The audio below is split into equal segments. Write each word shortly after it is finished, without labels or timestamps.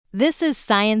This is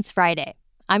Science Friday.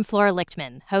 I'm Flora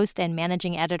Lichtman, host and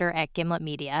managing editor at Gimlet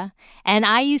Media, and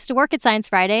I used to work at Science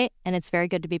Friday, and it's very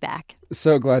good to be back.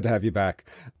 So glad to have you back.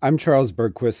 I'm Charles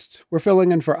Bergquist. We're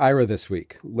filling in for Ira this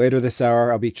week. Later this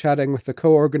hour, I'll be chatting with the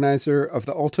co-organizer of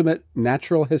the ultimate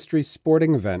natural history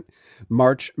sporting event,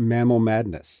 March Mammal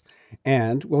Madness.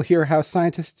 And we'll hear how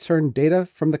scientists turn data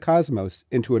from the cosmos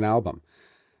into an album.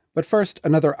 But first,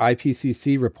 another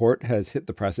IPCC report has hit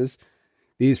the presses.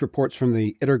 These reports from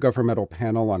the Intergovernmental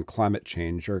Panel on Climate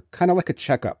Change are kind of like a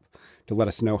checkup to let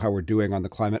us know how we're doing on the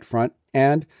climate front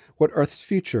and what Earth's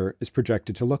future is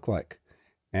projected to look like.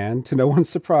 And to no one's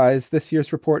surprise, this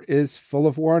year's report is full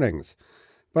of warnings,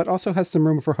 but also has some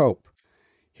room for hope.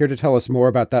 Here to tell us more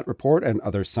about that report and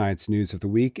other science news of the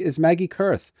week is Maggie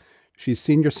Kurth. She's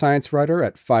senior science writer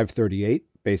at 538,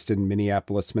 based in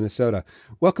Minneapolis, Minnesota.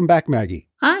 Welcome back, Maggie.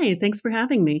 Hi, thanks for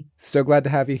having me. So glad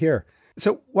to have you here.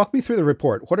 So walk me through the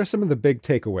report. What are some of the big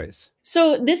takeaways?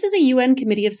 So this is a UN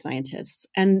committee of scientists,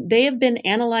 and they have been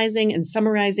analyzing and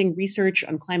summarizing research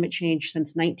on climate change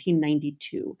since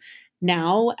 1992.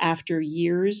 Now, after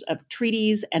years of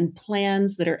treaties and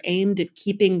plans that are aimed at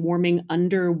keeping warming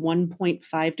under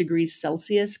 1.5 degrees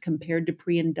Celsius compared to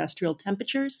pre-industrial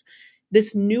temperatures,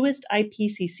 this newest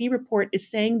IPCC report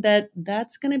is saying that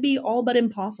that's going to be all but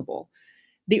impossible.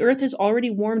 The Earth has already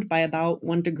warmed by about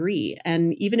 1 degree,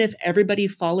 and even if everybody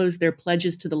follows their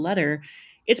pledges to the letter,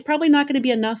 it's probably not going to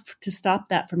be enough to stop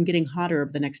that from getting hotter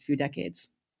over the next few decades.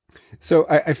 So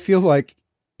I feel like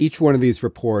each one of these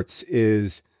reports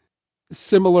is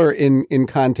similar in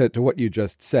content to what you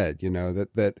just said,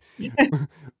 that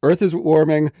Earth is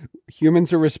warming,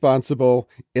 humans are responsible,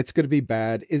 it's going to be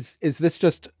bad. Is this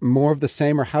just more of the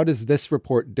same, or how does this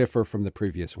report differ from the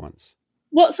previous ones?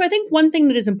 Well, so I think one thing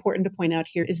that is important to point out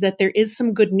here is that there is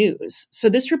some good news. So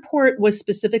this report was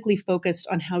specifically focused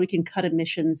on how we can cut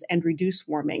emissions and reduce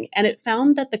warming. And it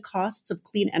found that the costs of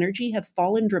clean energy have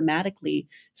fallen dramatically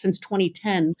since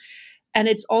 2010. And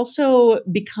it's also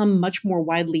become much more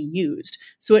widely used.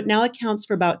 So it now accounts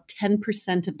for about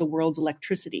 10% of the world's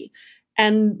electricity.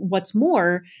 And what's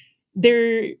more,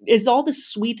 there is all this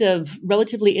suite of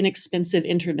relatively inexpensive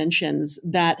interventions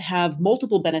that have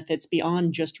multiple benefits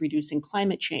beyond just reducing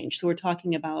climate change. So we're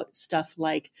talking about stuff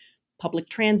like public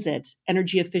transit,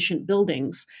 energy efficient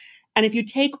buildings. And if you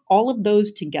take all of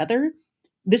those together,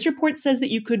 this report says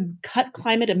that you could cut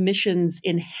climate emissions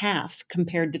in half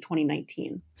compared to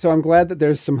 2019. So I'm glad that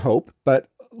there's some hope, but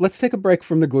let's take a break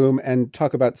from the gloom and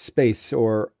talk about space,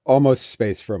 or almost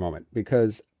space, for a moment,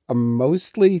 because a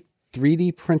mostly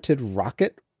 3D printed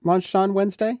rocket launched on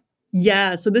Wednesday?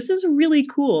 Yeah, so this is really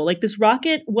cool. Like, this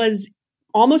rocket was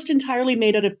almost entirely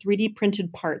made out of 3D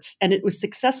printed parts, and it was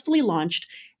successfully launched,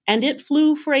 and it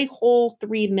flew for a whole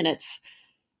 3 minutes.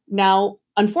 Now,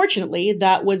 unfortunately,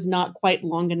 that was not quite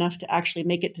long enough to actually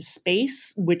make it to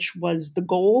space, which was the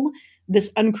goal.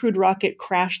 This uncrewed rocket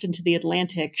crashed into the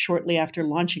Atlantic shortly after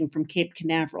launching from Cape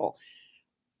Canaveral.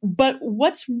 But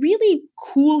what's really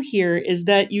cool here is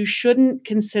that you shouldn't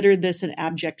consider this an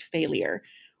abject failure.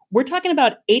 We're talking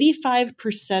about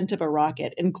 85% of a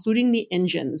rocket, including the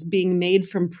engines, being made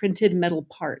from printed metal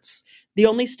parts. The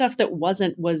only stuff that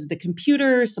wasn't was the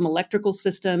computer, some electrical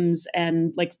systems,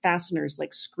 and like fasteners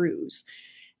like screws.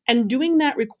 And doing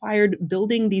that required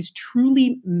building these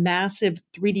truly massive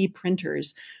 3D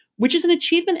printers, which is an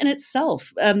achievement in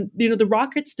itself. The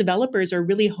rocket's developers are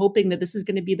really hoping that this is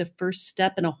going to be the first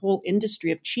step in a whole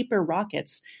industry of cheaper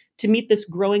rockets to meet this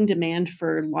growing demand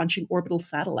for launching orbital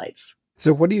satellites.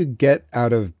 So what do you get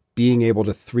out of being able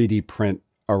to 3D print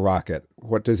a rocket?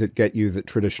 What does it get you that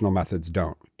traditional methods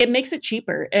don't? It makes it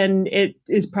cheaper, and it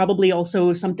is probably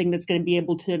also something that's going to be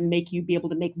able to make you be able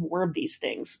to make more of these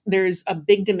things. There's a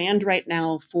big demand right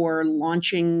now for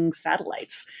launching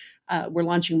satellites. We're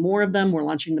launching more of them. We're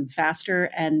launching them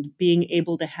faster, and being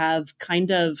able to have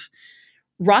kind of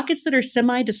rockets that are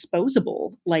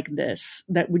semi-disposable like this,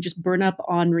 that would just burn up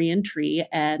on reentry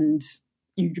and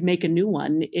you make a new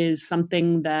one, is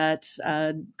something that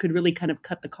could really kind of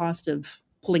cut the cost of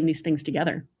pulling these things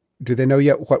together. Do they know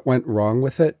yet what went wrong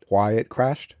with it? Why it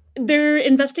crashed? They're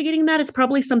investigating that. It's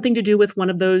probably something to do with one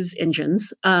of those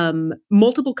engines.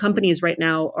 Multiple companies right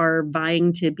now are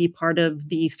vying to be part of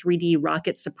the 3D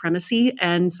rocket supremacy,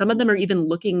 and some of them are even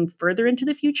looking further into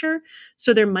the future.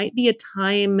 So there might be a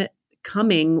time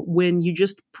coming when you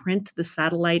just print the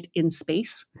satellite in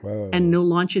space. Whoa. And no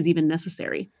launch is even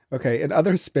necessary. Okay, in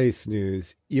other space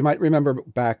news, you might remember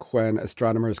back when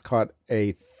astronomers caught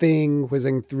a thing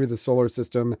whizzing through the solar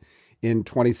system in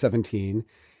 2017.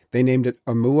 They named it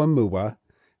Oumuamua.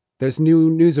 There's new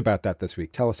news about that this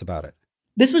week. Tell us about it.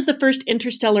 This was the first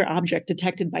interstellar object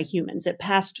detected by humans. It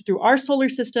passed through our solar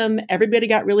system. Everybody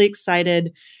got really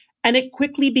excited. And it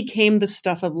quickly became the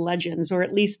stuff of legends, or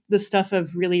at least the stuff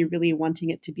of really, really wanting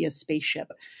it to be a spaceship.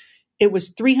 It was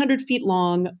 300 feet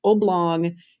long,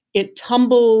 oblong. It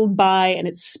tumbled by and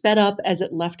it sped up as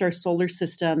it left our solar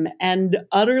system and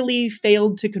utterly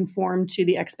failed to conform to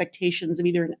the expectations of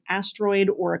either an asteroid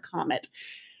or a comet.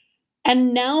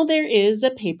 And now there is a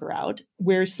paper out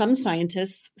where some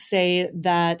scientists say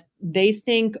that they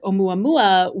think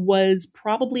Oumuamua was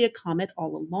probably a comet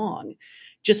all along,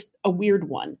 just a weird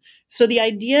one. So the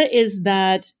idea is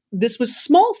that this was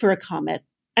small for a comet,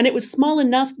 and it was small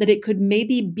enough that it could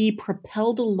maybe be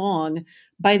propelled along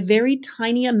by very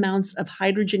tiny amounts of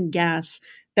hydrogen gas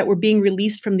that were being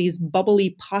released from these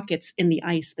bubbly pockets in the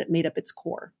ice that made up its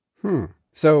core.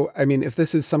 So, I mean, if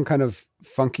this is some kind of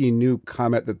funky new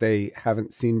comet that they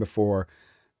haven't seen before,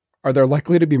 are there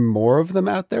likely to be more of them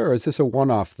out there, or is this a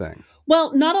one-off thing?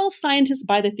 Well, not all scientists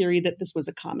buy the theory that this was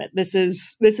a comet. This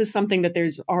is something that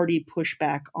there's already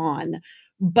pushback on.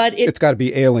 But it's got to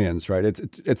be aliens, right?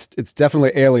 It's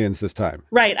definitely aliens this time,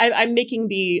 right? I'm making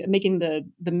the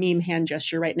meme hand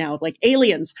gesture right now of like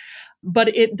aliens, but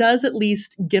it does at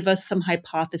least give us some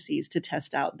hypotheses to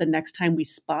test out the next time we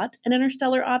spot an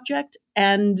interstellar object.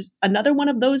 And another one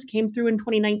of those came through in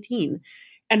 2019.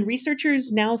 And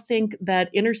researchers now think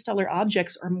that interstellar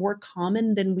objects are more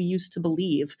common than we used to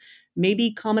believe,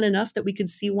 maybe common enough that we could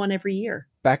see one every year.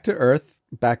 Back to Earth,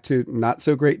 back to not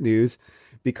so great news,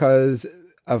 because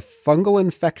a fungal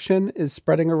infection is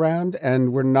spreading around,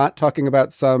 and we're not talking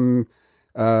about some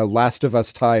Last of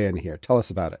Us tie-in here. Tell us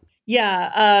about it.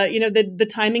 Yeah, the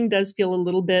timing does feel a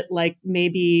little bit like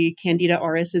maybe Candida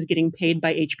auris is getting paid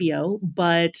by HBO,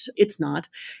 but it's not.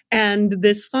 And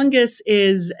this fungus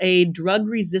is a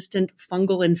drug-resistant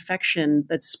fungal infection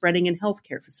that's spreading in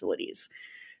healthcare facilities.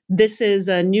 This is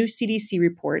a new CDC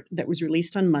report that was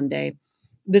released on Monday.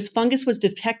 This fungus was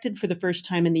detected for the first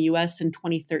time in the US in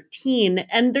 2013,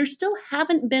 and there still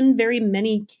haven't been very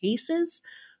many cases,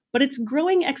 but it's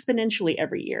growing exponentially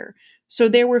every year. So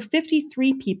there were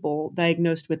 53 people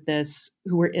diagnosed with this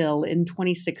who were ill in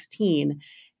 2016,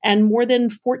 and more than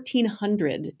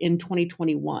 1,400 in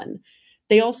 2021.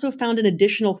 They also found an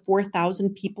additional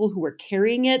 4,000 people who were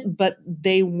carrying it, but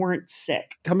they weren't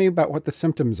sick. Tell me about what the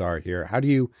symptoms are here. How do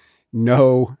you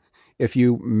know if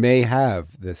you may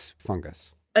have this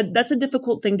fungus? That's a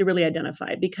difficult thing to really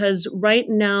identify because right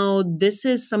now, this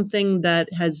is something that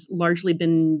has largely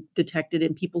been detected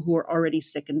in people who are already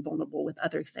sick and vulnerable with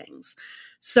other things.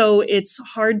 So it's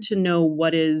hard to know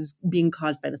what is being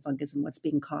caused by the fungus and what's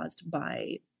being caused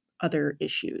by other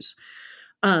issues.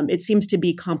 It seems to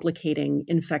be complicating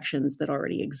infections that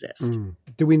already exist.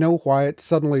 Do we know why it's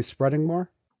suddenly spreading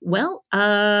more? Well,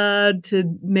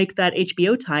 to make that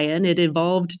HBO tie-in, it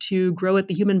evolved to grow at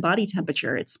the human body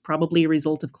temperature. It's probably a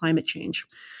result of climate change.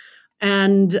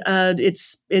 And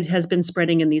it has been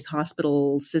spreading in these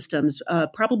hospital systems,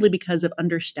 probably because of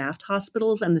understaffed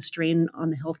hospitals and the strain on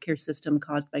the healthcare system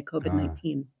caused by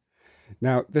COVID-19.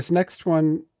 Now, this next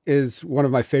one is one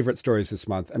of my favorite stories this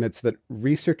month, and it's that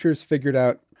researchers figured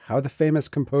out how the famous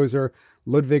composer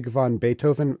Ludwig van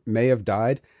Beethoven may have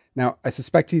died. Now, I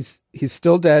suspect he's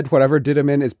still dead. Whatever did him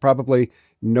in is probably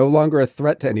no longer a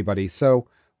threat to anybody. So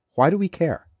why do we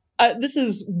care? This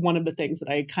is one of the things that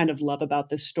I kind of love about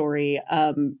this story.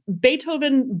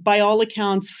 Beethoven, by all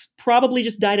accounts, probably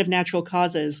just died of natural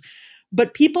causes.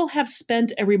 But people have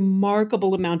spent a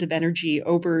remarkable amount of energy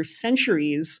over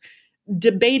centuries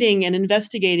debating and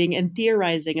investigating and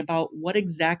theorizing about what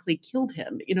exactly killed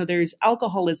him. You know, there's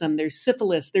alcoholism, there's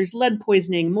syphilis, there's lead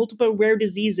poisoning, multiple rare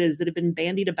diseases that have been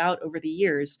bandied about over the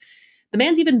years. The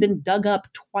man's even been dug up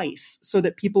twice so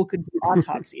that people could do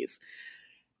autopsies.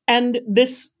 And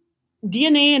this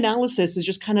DNA analysis is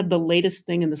just kind of the latest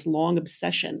thing in this long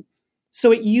obsession.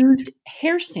 So it used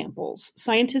hair samples.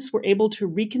 Scientists were able to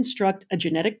reconstruct a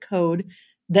genetic code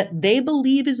that they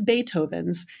believe is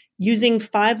Beethoven's using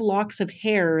 5 locks of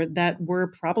hair that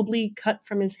were probably cut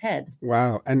from his head.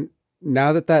 Wow. And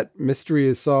now that mystery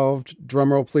is solved,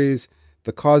 drumroll please,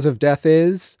 the cause of death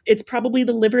is? It's probably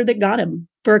the liver that got him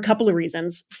for a couple of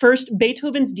reasons. First,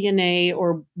 Beethoven's DNA,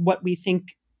 or what we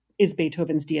think is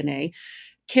Beethoven's DNA,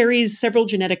 carries several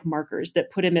genetic markers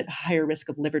that put him at higher risk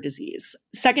of liver disease.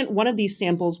 Second, one of these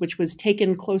samples, which was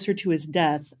taken closer to his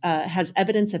death, has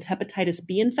evidence of hepatitis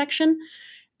B infection.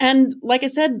 And like I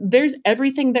said, there's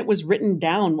everything that was written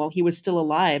down while he was still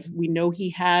alive. We know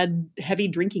he had heavy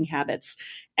drinking habits.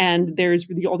 And there's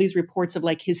all these reports of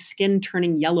like his skin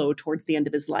turning yellow towards the end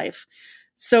of his life.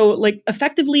 So like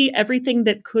effectively everything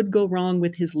that could go wrong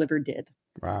with his liver did.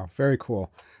 Wow, very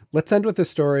cool. Let's end with a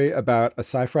story about a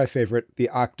sci-fi favorite, the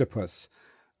octopus.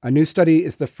 A new study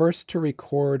is the first to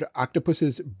record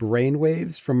octopuses'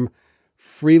 brainwaves from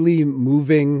freely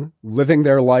moving, living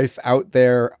their life out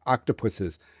there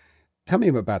octopuses. Tell me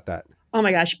about that. Oh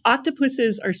my gosh,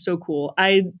 octopuses are so cool.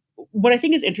 What I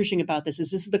think is interesting about this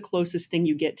is the closest thing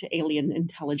you get to alien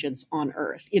intelligence on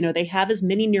Earth. You know, they have as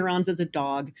many neurons as a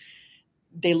dog.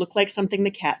 They look like something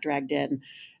the cat dragged in,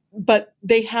 but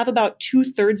they have about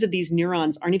 2/3 of these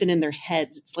neurons aren't even in their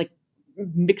heads. It's like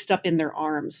mixed up in their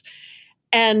arms.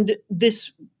 And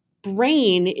this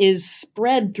brain is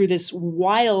spread through this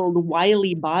wild,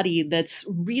 wily body that's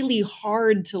really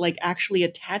hard to like actually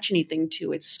attach anything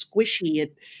to. It's squishy.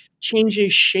 It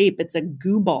changes shape. It's a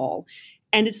goo ball.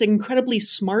 And it's an incredibly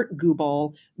smart goo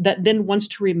ball that then wants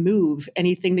to remove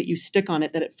anything that you stick on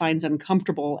it that it finds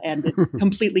uncomfortable. And it's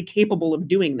completely capable of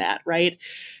doing that, right?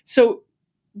 So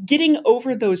getting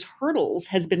over those hurdles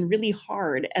has been really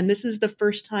hard. And this is the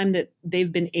first time that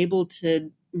they've been able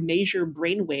to measure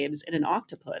brain waves in an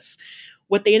octopus.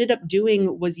 What they ended up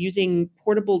doing was using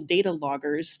portable data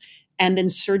loggers and then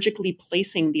surgically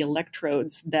placing the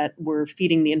electrodes that were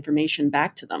feeding the information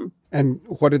back to them. And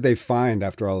what did they find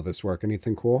after all of this work?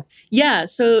 Anything cool? Yeah,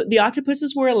 so the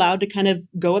octopuses were allowed to kind of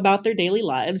go about their daily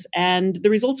lives, and the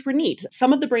results were neat.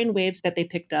 Some of the brain waves that they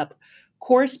picked up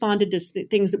corresponded to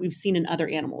things that we've seen in other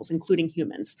animals, including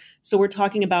humans. So we're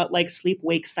talking about like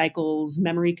sleep-wake cycles,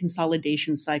 memory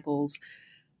consolidation cycles.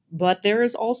 But there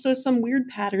is also some weird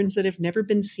patterns that have never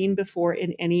been seen before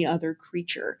in any other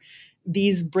creature.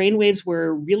 These brainwaves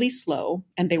were really slow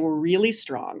and they were really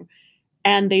strong.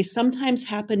 And they sometimes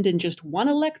happened in just one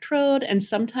electrode and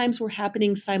sometimes were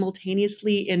happening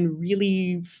simultaneously in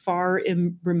really far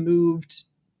removed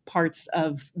parts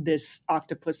of this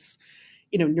octopus,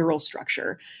 neural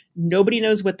structure. Nobody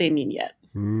knows what they mean yet.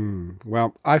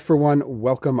 Well, I, for one,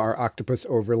 welcome our octopus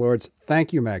overlords.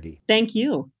 Thank you, Maggie. Thank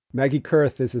you. Maggie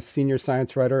Kurth is a senior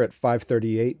science writer at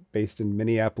 538, based in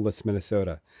Minneapolis,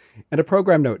 Minnesota. And a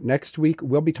program note, next week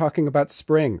we'll be talking about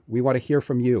spring. We want to hear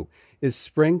from you. Is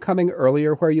spring coming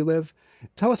earlier where you live?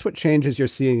 Tell us what changes you're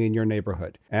seeing in your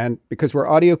neighborhood. And because we're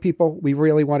audio people, we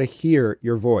really want to hear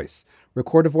your voice.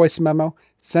 Record a voice memo,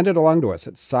 send it along to us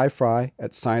at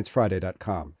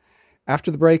scifry@sciencefriday.com. After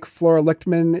the break, Flora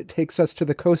Lichtman takes us to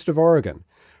the coast of Oregon,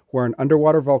 where an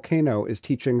underwater volcano is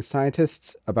teaching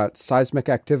scientists about seismic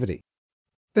activity.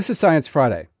 This is Science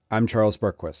Friday. I'm Charles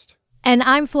Bergquist. And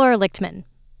I'm Flora Lichtman.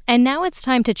 And now it's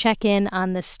time to check in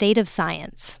on the state of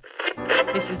science.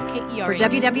 This is KERA for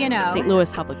WWNO, St.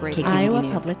 Louis Public Radio, Iowa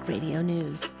News. Public Radio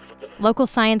News. Local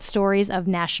science stories of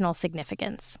national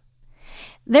significance.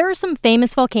 There are some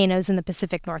famous volcanoes in the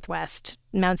Pacific Northwest: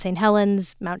 Mount St.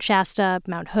 Helens, Mount Shasta,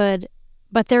 Mount Hood.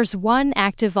 But there's one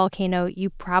active volcano you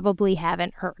probably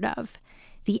haven't heard of: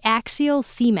 the Axial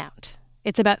Seamount.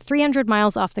 It's about 300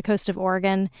 miles off the coast of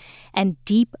Oregon and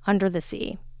deep under the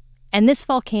sea. And this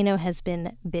volcano has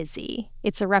been busy.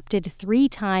 It's erupted 3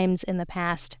 times in the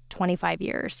past 25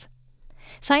 years.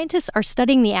 Scientists are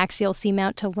studying the Axial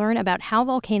Seamount to learn about how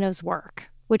volcanoes work,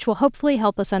 which will hopefully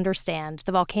help us understand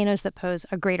the volcanoes that pose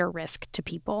a greater risk to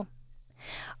people.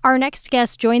 Our next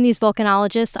guest joined these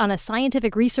volcanologists on a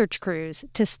scientific research cruise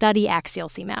to study Axial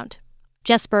Seamount.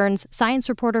 Jess Burns, science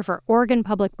reporter for Oregon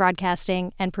Public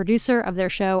Broadcasting and producer of their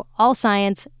show All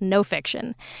Science, No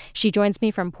Fiction. She joins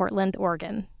me from Portland,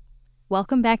 Oregon.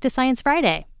 Welcome back to Science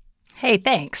Friday. Hey,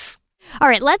 thanks. All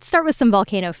right, let's start with some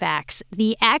volcano facts.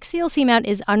 The Axial Seamount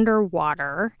is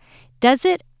underwater. Does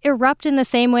it erupt in the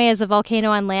same way as a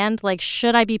volcano on land? Like,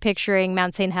 should I be picturing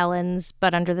Mount St. Helens,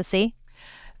 but under the sea?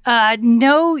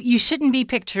 No, you shouldn't be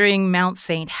picturing Mount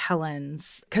St.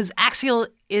 Helens, because Axial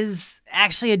is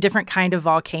actually a different kind of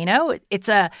volcano. It's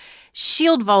a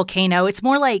shield volcano. It's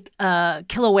more like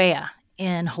Kilauea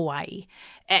in Hawaii,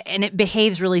 and it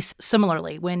behaves really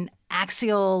similarly. When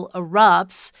Axial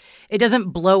erupts, it doesn't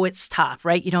blow its top,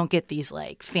 right? You don't get these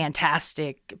like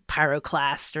fantastic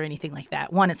pyroclasts or anything like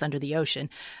that. One, it's under the ocean,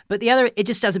 but the other, it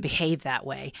just doesn't behave that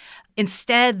way.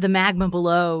 Instead, the magma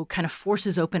below kind of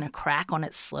forces open a crack on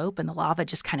its slope and the lava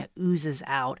just kind of oozes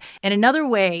out. And another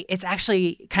way, it's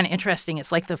actually kind of interesting,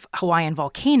 it's like the Hawaiian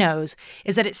volcanoes,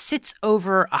 is that it sits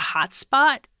over a hot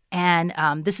spot. And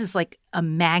this is like a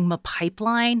magma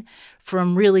pipeline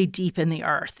from really deep in the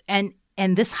earth. And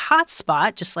this hot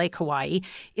spot, just like Hawaii,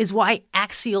 is why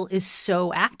Axial is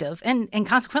so active and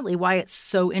consequently why it's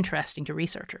so interesting to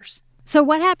researchers. So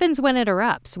what happens when it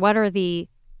erupts? What are the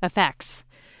effects?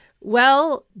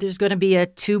 Well, there's going to be a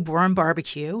tube-worm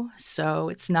barbecue, so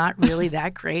it's not really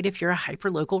that great if you're a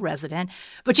hyperlocal resident.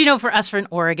 But, for us in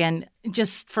Oregon,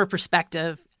 just for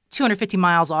perspective, 250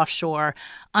 miles offshore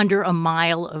under a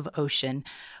mile of ocean.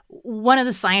 One of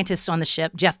the scientists on the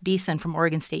ship, Jeff Beeson from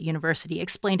Oregon State University,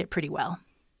 explained it pretty well.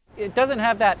 It doesn't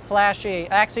have that flashy,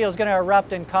 Axial's going to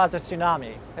erupt and cause a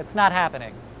tsunami. It's not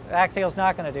happening. Axial's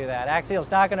not going to do that.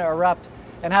 Axial's not going to erupt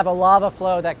and have a lava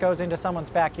flow that goes into someone's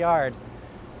backyard.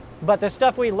 But the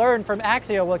stuff we learn from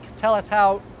Axial will tell us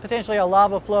how potentially a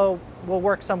lava flow will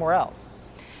work somewhere else.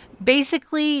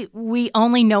 Basically, we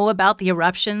only know about the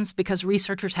eruptions because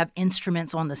researchers have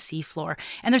instruments on the seafloor.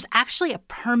 And there's actually a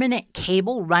permanent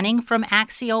cable running from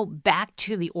Axial back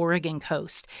to the Oregon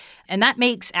coast. And that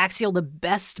makes Axial the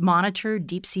best monitored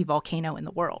deep-sea volcano in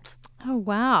the world. Oh,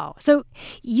 wow. So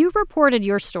you reported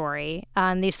your story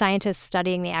on the scientists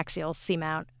studying the axial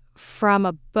seamount from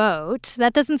a boat.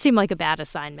 That doesn't seem like a bad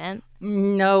assignment.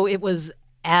 No, it was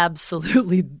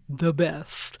absolutely the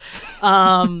best.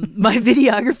 My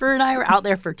videographer and I were out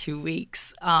there for 2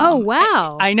 weeks. Oh,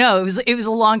 wow. I know. It was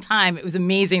a long time. It was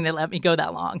amazing they let me go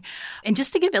that long. And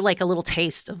just to give it like a little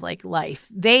taste of like life,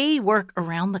 they work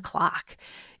around the clock.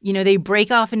 You know, they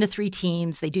break off into 3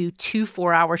 teams. They do 2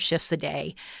 4-hour shifts a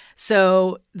day.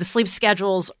 So the sleep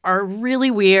schedules are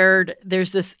really weird.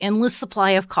 There's this endless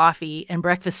supply of coffee and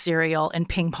breakfast cereal and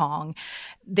ping pong.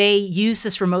 They use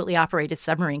this remotely operated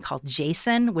submarine called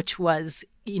Jason, which was,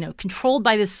 controlled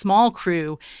by this small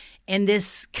crew in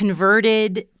this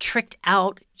converted, tricked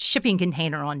out shipping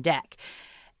container on deck.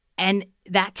 And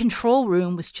that control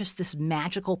room was just this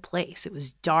magical place. It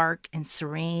was dark and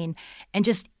serene, and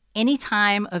just any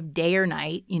time of day or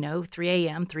night, 3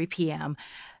 a.m., 3 p.m.,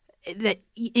 that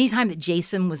anytime that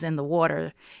Jason was in the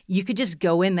water, you could just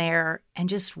go in there and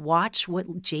just watch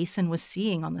what Jason was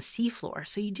seeing on the seafloor.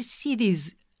 So you just see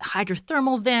these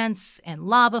hydrothermal vents and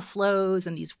lava flows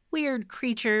and these weird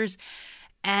creatures.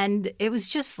 And it was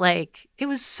just like, it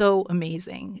was so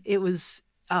amazing. It was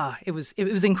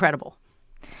incredible.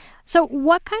 So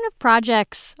what kind of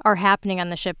projects are happening on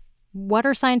the ship? What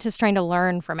are scientists trying to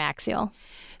learn from Axial?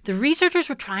 The researchers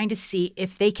were trying to see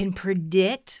if they can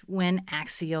predict when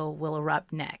Axial will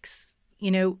erupt next.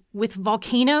 With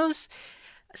volcanoes,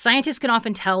 scientists can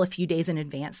often tell a few days in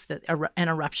advance that an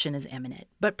eruption is imminent.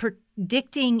 But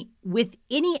predicting with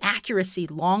any accuracy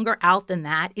longer out than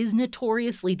that is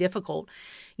notoriously difficult.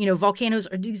 Volcanoes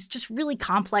are these just really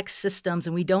complex systems,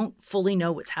 and we don't fully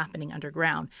know what's happening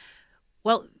underground.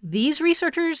 Well, these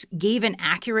researchers gave an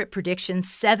accurate prediction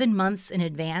 7 months in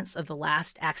advance of the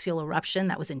last axial eruption.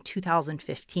 That was in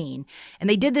 2015. And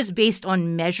they did this based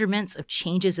on measurements of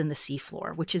changes in the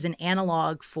seafloor, which is an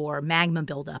analog for magma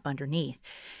buildup underneath.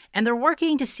 And they're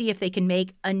working to see if they can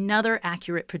make another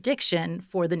accurate prediction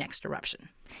for the next eruption.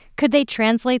 Could they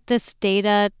translate this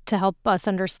data to help us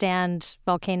understand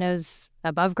volcanoes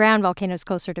above ground, volcanoes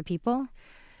closer to people?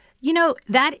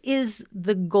 That is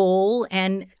the goal,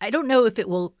 and I don't know if it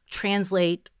will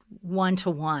translate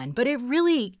one-to-one, but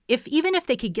even if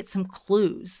they could get some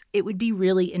clues, it would be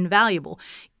really invaluable.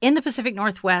 In the Pacific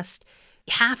Northwest,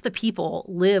 half the people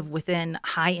live within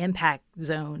high-impact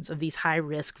zones of these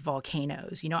high-risk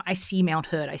volcanoes. I see Mount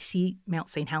Hood, I see Mount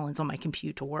St. Helens on my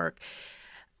commute to work.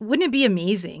 Wouldn't it be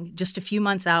amazing? Just a few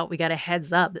months out, we got a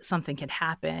heads up that something could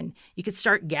happen. You could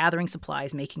start gathering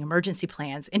supplies, making emergency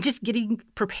plans, and just getting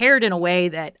prepared in a way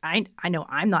that I know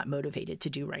I'm not motivated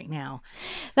to do right now.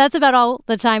 That's about all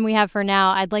the time we have for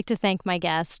now. I'd like to thank my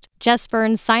guest, Jess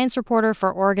Burns, science reporter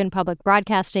for Oregon Public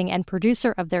Broadcasting and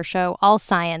producer of their show, All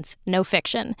Science, No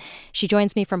Fiction. She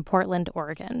joins me from Portland,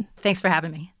 Oregon. Thanks for having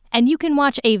me. And you can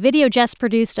watch a video Jess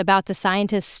produced about the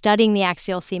scientists studying the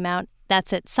axial seamount.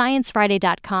 That's at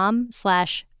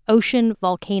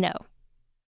sciencefriday.com/oceanvolcano.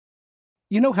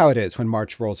 You know how it is when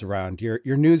March rolls around. Your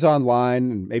news online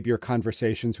and maybe your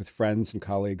conversations with friends and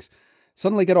colleagues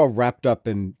suddenly get all wrapped up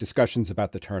in discussions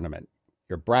about the tournament.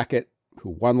 Your bracket, who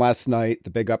won last night, the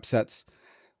big upsets,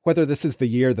 whether this is the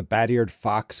year the bat-eared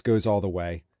fox goes all the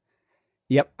way.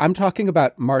 Yep, I'm talking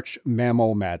about March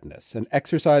Mammal Madness, an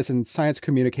exercise in science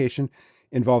communication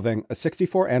involving a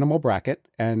 64-animal bracket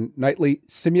and nightly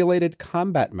simulated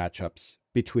combat matchups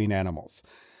between animals.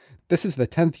 This is the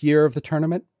 10th year of the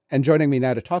tournament, and joining me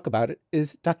now to talk about it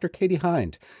is Dr. Katie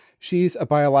Hind. She's a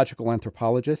biological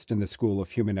anthropologist in the School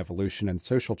of Human Evolution and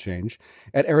Social Change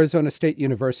at Arizona State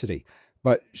University,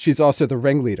 but she's also the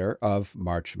ringleader of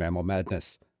March Mammal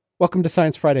Madness. Welcome to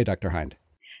Science Friday, Dr. Hind.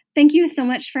 Thank you so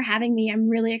much for having me. I'm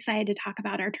really excited to talk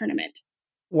about our tournament.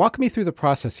 Walk me through the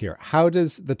process here. How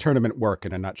does the tournament work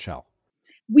in a nutshell?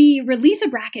 We release a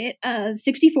bracket of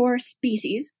 64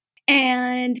 species,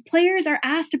 and players are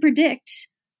asked to predict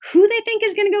who they think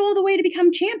is going to go all the way to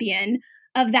become champion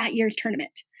of that year's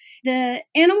tournament. The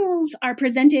animals are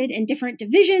presented in different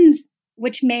divisions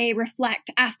which may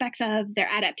reflect aspects of their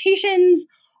adaptations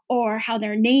or how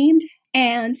they're named.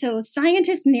 And so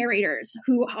scientist narrators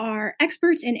who are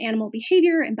experts in animal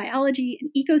behavior and biology and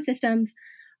ecosystems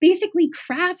basically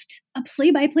craft a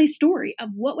play-by-play story of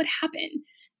what would happen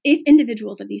if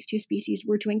individuals of these two species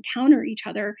were to encounter each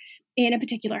other in a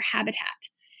particular habitat.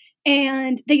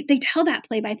 And they tell that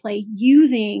play-by-play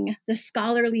using the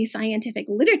scholarly scientific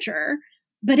literature,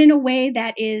 but in a way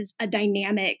that is a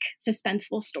dynamic,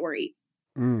 suspenseful story.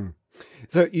 Mm.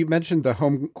 So you mentioned the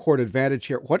home court advantage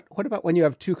here. What about when you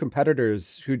have two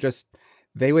competitors who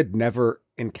they would never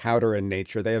encounter in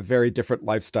nature? They have very different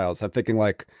lifestyles. I'm thinking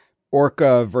like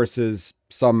orca versus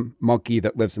some monkey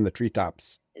that lives in the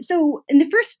treetops. So in the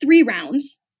first 3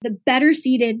 rounds, the better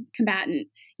seeded combatant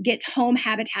gets home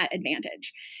habitat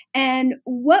advantage. And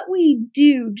what we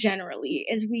do generally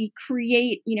is we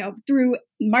create, through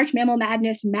March Mammal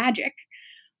Madness magic,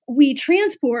 we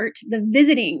transport the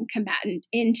visiting combatant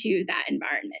into that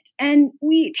environment. And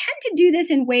we tend to do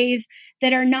this in ways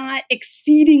that are not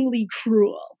exceedingly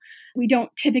cruel. We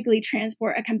don't typically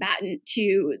transport a combatant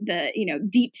to the,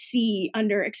 deep sea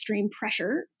under extreme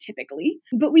pressure, typically.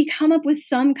 But we come up with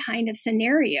some kind of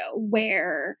scenario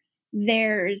where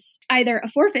there's either a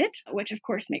forfeit, which of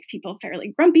course makes people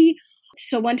fairly grumpy.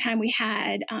 So one time we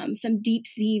had some deep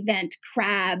sea vent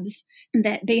crabs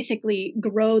that basically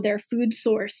grow their food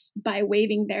source by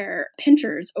waving their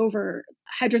pinchers over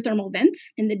hydrothermal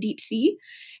vents in the deep sea.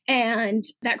 And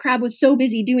that crab was so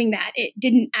busy doing that, it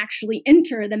didn't actually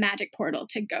enter the magic portal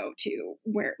to go to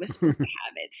where it was supposed to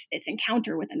have its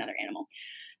encounter with another animal.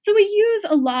 So we use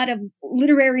a lot of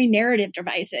literary narrative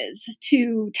devices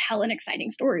to tell an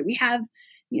exciting story. We have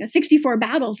 64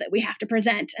 battles that we have to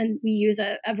present, and we use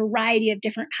a variety of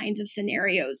different kinds of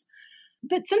scenarios.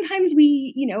 But sometimes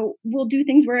we'll do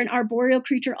things where an arboreal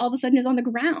creature all of a sudden is on the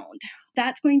ground.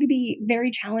 That's going to be very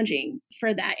challenging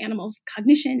for that animal's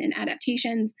cognition and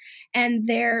adaptations, and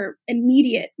their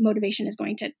immediate motivation is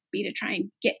going to be to try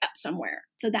and get up somewhere.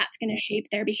 So that's going to shape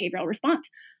their behavioral response.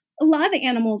 A lot of the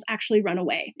animals actually run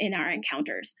away in our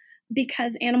encounters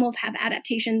because animals have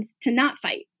adaptations to not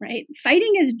fight, right?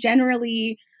 Fighting is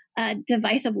generally a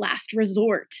device of last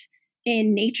resort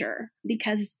in nature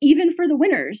because even for the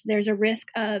winners, there's a risk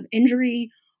of injury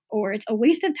or it's a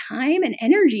waste of time and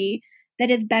energy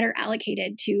that is better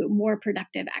allocated to more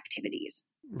productive activities.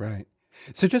 Right.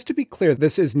 So just to be clear,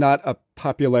 this is not a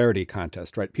popularity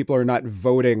contest, right? People are not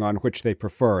voting on which they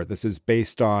prefer. This is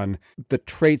based on the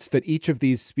traits that each of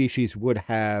these species would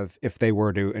have if they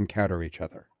were to encounter each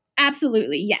other.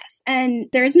 Absolutely, yes. And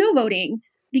there's no voting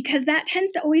because that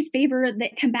tends to always favor the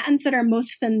combatants that are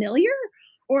most familiar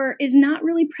or is not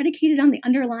really predicated on the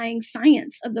underlying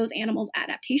science of those animals'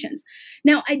 adaptations.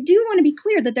 Now, I do want to be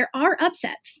clear that there are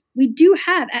upsets. We do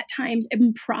have at times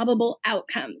improbable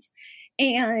outcomes.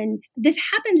 And this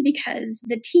happens because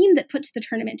the team that puts the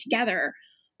tournament together,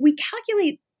 we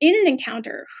calculate in an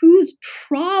encounter who's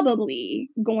probably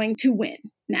going to win.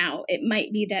 Now, it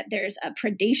might be that there's a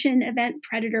predation event,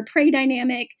 predator-prey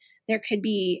dynamic. There could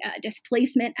be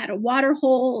displacement at a water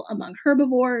hole among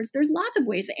herbivores. There's lots of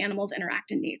ways that animals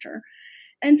interact in nature.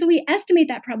 And so we estimate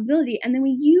that probability, and then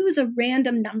we use a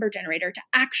random number generator to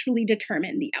actually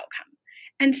determine the outcome.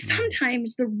 And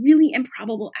sometimes the really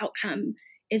improbable outcome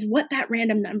is what that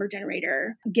random number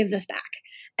generator gives us back.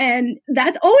 And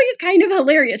that's always kind of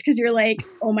hilarious because you're like,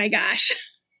 oh my gosh,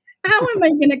 how am I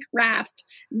going to craft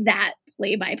that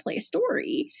play-by-play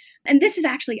story? And this is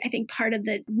actually, I think, part of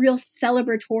the real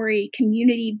celebratory,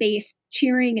 community-based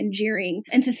cheering and jeering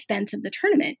and suspense of the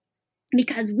tournament,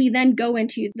 because we then go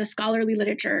into the scholarly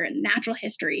literature and natural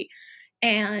history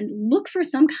and look for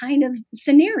some kind of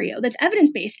scenario that's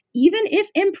evidence-based, even if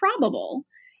improbable,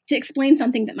 to explain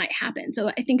something that might happen. So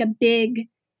I think a big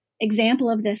example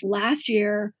of this last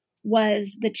year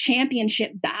was the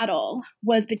championship battle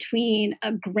was between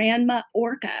a grandma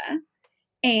orca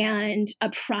and a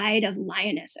pride of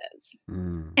lionesses.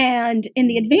 And in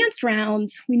the advanced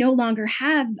rounds, we no longer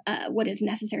have what is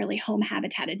necessarily home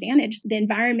habitat advantage. The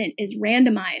environment is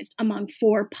randomized among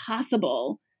 4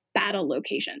 possible battle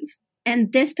locations.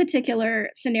 And this particular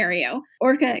scenario,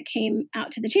 orca came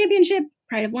out to the championship,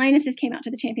 pride of lionesses came out to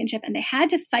the championship, and they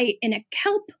had to fight in a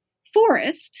kelp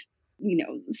forest,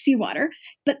 seawater.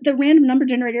 But the random number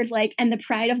generator is like, and the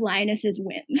pride of lionesses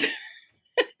wins.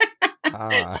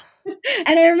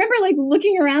 And I remember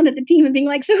looking around at the team and being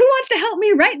like, so who wants to help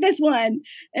me write this one?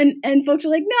 And folks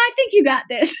were like, no, I think you got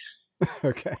this.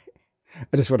 Okay.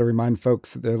 I just want to remind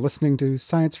folks that they're listening to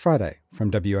Science Friday from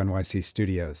WNYC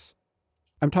Studios.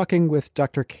 I'm talking with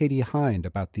Dr. Katie Hind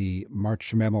about the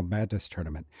March Mammal Madness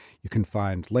tournament. You can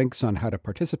find links on how to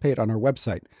participate on our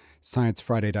website,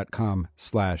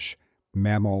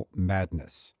 sciencefriday.com/mammal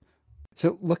madness.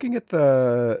 So looking at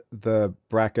the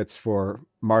brackets for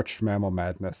March Mammal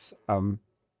Madness,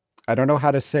 I don't know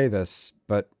how to say this,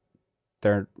 but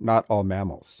they're not all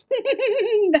mammals.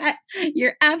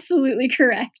 You're absolutely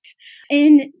correct.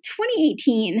 In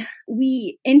 2018,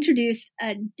 we introduced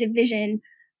a division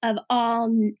of all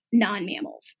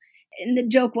non-mammals. And the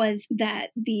joke was that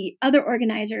the other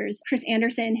organizers, Chris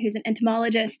Anderson, who's an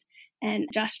entomologist, and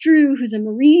Josh Drew, who's a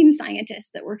marine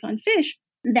scientist that works on fish,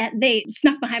 that they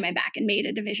snuck behind my back and made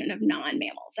a division of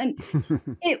non-mammals. And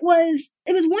it was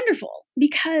wonderful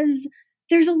because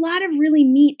there's a lot of really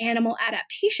neat animal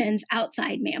adaptations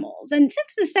outside mammals. And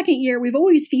since the second year, we've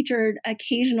always featured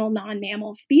occasional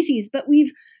non-mammal species, but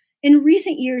we've in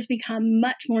recent years become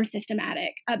much more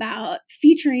systematic about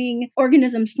featuring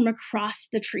organisms from across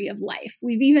the tree of life.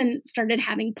 We've even started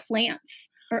having plants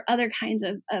or other kinds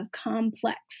of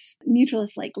complex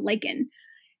mutualists like lichen.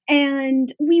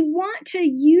 And we want to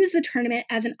use the tournament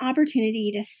as an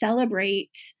opportunity to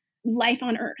celebrate life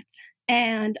on Earth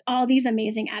and all these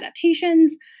amazing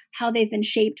adaptations, how they've been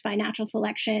shaped by natural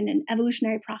selection and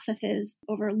evolutionary processes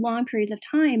over long periods of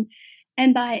time.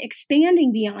 And by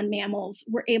expanding beyond mammals,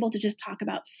 we're able to just talk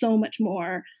about so much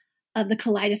more of the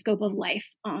kaleidoscope of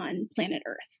life on planet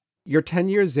Earth. You're 10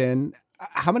 years in.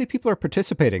 How many people are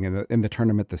participating in the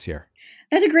tournament this year?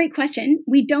 That's a great question.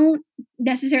 We don't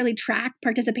necessarily track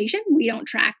participation. We don't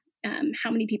track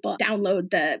how many people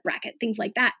download the bracket, things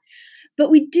like that. But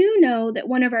we do know that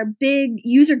one of our big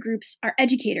user groups are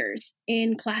educators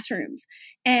in classrooms.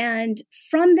 And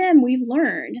from them, we've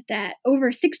learned that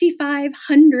over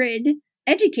 6,500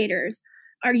 educators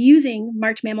are using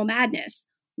March Mammal Madness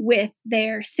with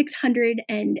their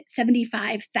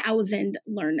 675,000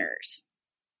 learners.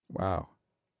 Wow.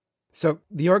 So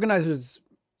the organizers,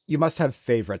 you must have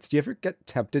favorites. Do you ever get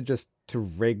tempted just to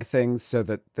rig things so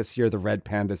that this year the red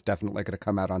panda is definitely going to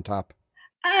come out on top?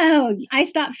 Oh, I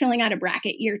stopped filling out a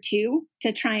bracket year 2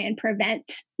 to try and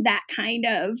prevent that kind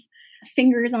of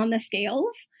fingers on the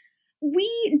scales.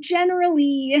 We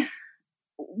generally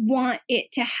want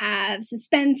it to have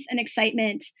suspense and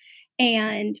excitement.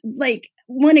 And like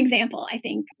one example, I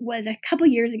think, was a couple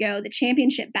years ago, the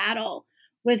championship battle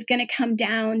was going to come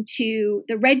down to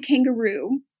the red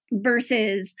kangaroo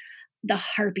versus the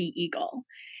harpy eagle.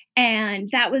 And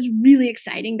that was really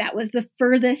exciting. That was the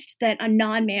furthest that a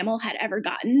non-mammal had ever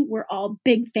gotten. We're all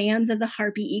big fans of the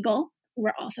harpy eagle.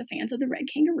 We're also fans of the red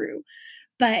kangaroo.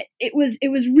 But it was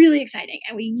really exciting.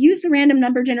 And we used the random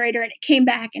number generator and it came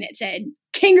back and it said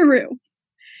kangaroo.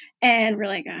 And we're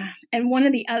like, and one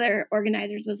of the other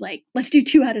organizers was like, let's do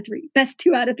 2 out of 3, best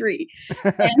 2 out of 3.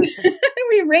 And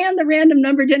we ran the random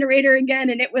number generator again.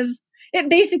 And it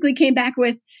basically came back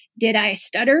with, did I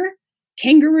stutter?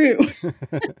 Kangaroo.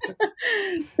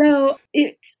 So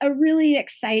it's a really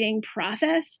exciting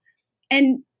process.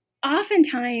 And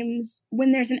oftentimes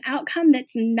when there's an outcome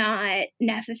that's not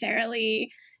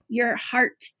necessarily your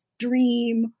heart's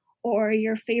dream or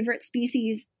your favorite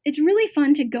species, it's really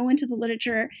fun to go into the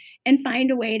literature and find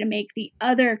a way to make the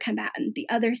other combatant, the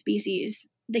other species,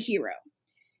 the hero.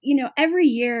 You know, every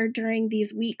year during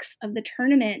these weeks of the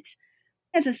tournament,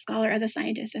 as a scholar, as a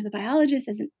scientist, as a biologist,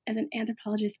 as an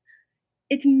anthropologist,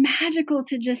 it's magical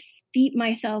to just steep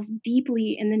myself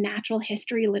deeply in the natural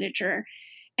history literature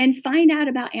and find out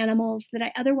about animals that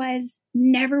I otherwise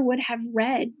never would have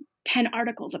read 10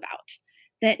 articles about.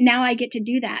 That now I get to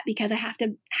do that because I have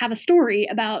to have a story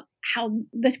about how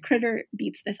this critter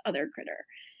beats this other critter.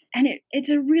 And it's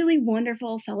a really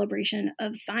wonderful celebration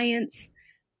of science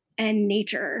and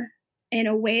nature in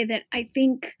a way that I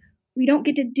think we don't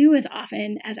get to do as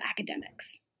often as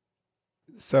academics.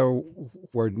 So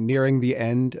we're nearing the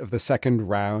end of the second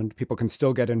round. People can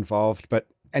still get involved, but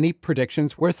any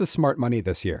predictions? Where's the smart money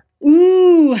this year?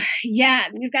 Ooh, yeah.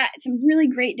 We've got some really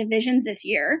great divisions this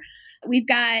year. We've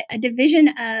got a division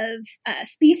of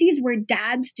species where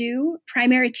dads do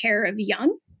primary care of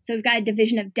young. So we've got a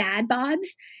division of dad bods.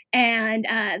 And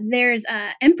there's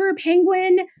emperor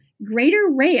penguin, greater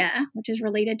rhea, which is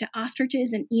related to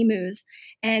ostriches and emus,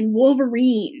 and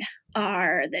wolverine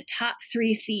are the top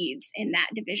 3 seeds in that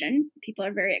division. People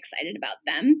are very excited about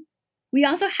them. We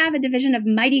also have a division of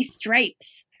mighty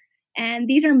stripes, and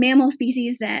these are mammal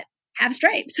species that have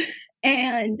stripes.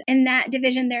 And in that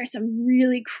division, there are some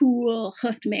really cool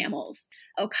hoofed mammals.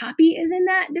 Okapi is in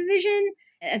that division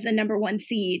as the number 1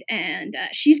 seed, and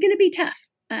she's going to be tough.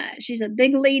 She's a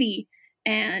big lady,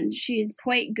 and she's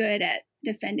quite good at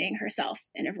defending herself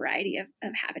in a variety of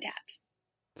habitats.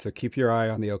 So keep your eye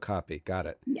on the okapi. Got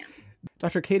it. Yeah.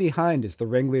 Dr. Katie Hind is the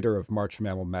ringleader of March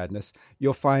Mammal Madness.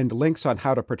 You'll find links on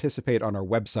how to participate on our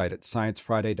website at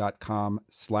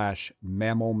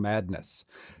sciencefriday.com/mammal madness.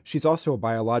 She's also a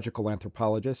biological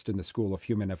anthropologist in the School of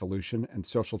Human Evolution and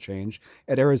Social Change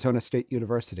at Arizona State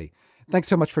University. Thanks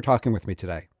so much for talking with me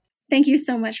today. Thank you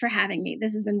so much for having me.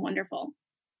 This has been wonderful.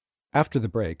 After the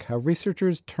break, how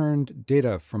researchers turned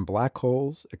data from black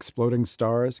holes, exploding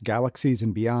stars, galaxies,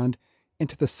 and beyond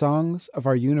into the songs of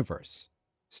our universe.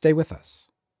 Stay with us.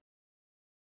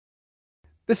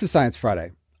 This is Science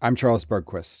Friday. I'm Charles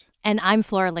Bergquist. And I'm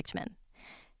Flora Lichtman.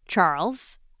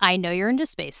 Charles, I know you're into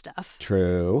space stuff.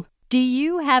 True. Do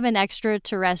you have an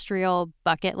extraterrestrial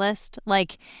bucket list?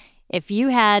 Like, if you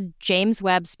had James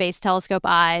Webb Space Telescope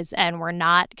eyes and were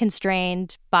not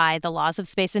constrained by the laws of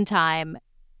space and time,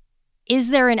 is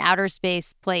there an outer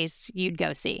space place you'd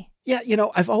go see? Yeah,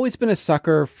 I've always been a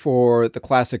sucker for the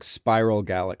classic spiral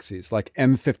galaxies, like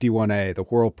M51A, the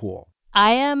Whirlpool.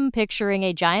 I am picturing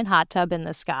a giant hot tub in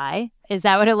the sky. Is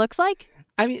that what it looks like?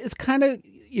 I mean, it's kind of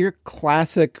your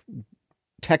classic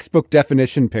textbook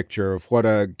definition picture of what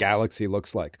a galaxy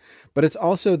looks like. But it's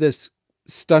also this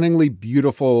stunningly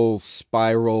beautiful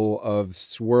spiral of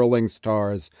swirling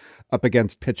stars up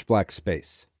against pitch black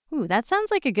space. Ooh, that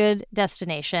sounds like a good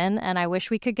destination, and I wish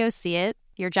we could go see it,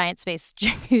 your giant space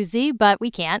jacuzzi, but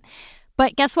we can't.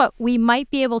 But guess what? We might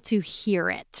be able to hear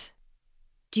it.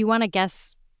 Do you want to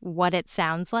guess what it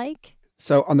sounds like?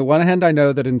 So on the one hand, I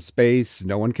know that in space,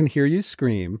 no one can hear you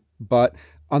scream. But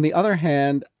on the other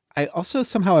hand, I also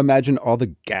somehow imagine all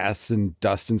the gas and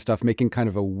dust and stuff making kind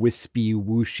of a wispy,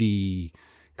 whooshy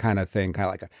kind of thing, kind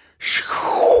of like a...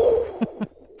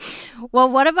 Well,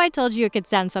 what if I told you it could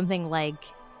sound something like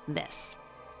this?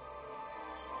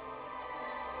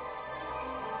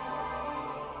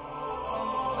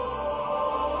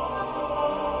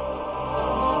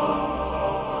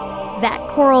 That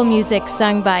choral music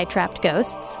sung by trapped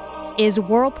ghosts is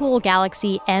Whirlpool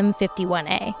Galaxy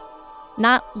M51A.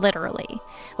 Not literally.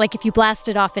 Like if you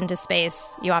blasted off into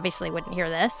space, you obviously wouldn't hear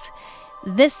this.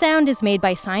 This sound is made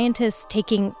by scientists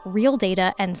taking real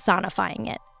data and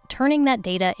sonifying it, turning that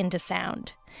data into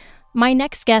sound. My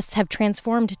next guests have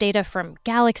transformed data from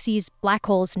galaxies, black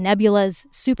holes, nebulas,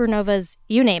 supernovas,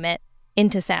 you name it,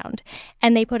 into sound.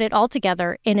 And they put it all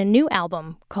together in a new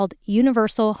album called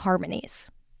Universal Harmonies.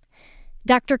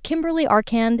 Dr. Kimberly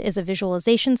Arcand is a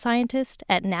visualization scientist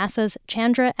at NASA's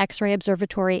Chandra X-ray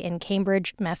Observatory in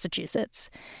Cambridge,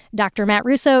 Massachusetts. Dr. Matt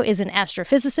Russo is an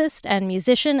astrophysicist and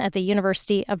musician at the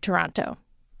University of Toronto.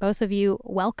 Both of you,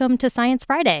 welcome to Science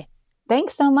Friday.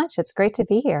 Thanks so much. It's great to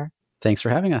be here. Thanks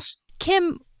for having us.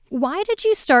 Kim, why did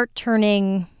you start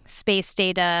turning space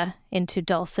data into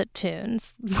dulcet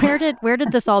tunes? Where did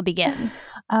this all begin?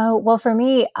 Well, for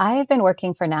me, I've been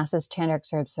working for NASA's Chandra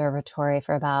X-ray Observatory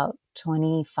for about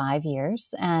 25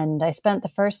 years. And I spent the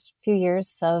first few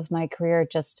years of my career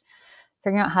just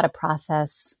figuring out how to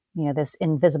process, this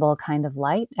invisible kind of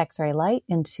light, X-ray light,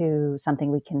 into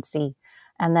something we can see.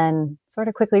 And then sort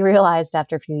of quickly realized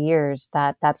after a few years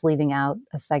that that's leaving out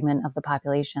a segment of the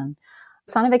population.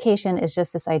 Sonification is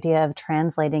just this idea of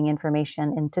translating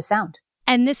information into sound.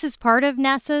 And this is part of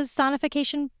NASA's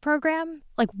sonification program?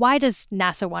 Like, why does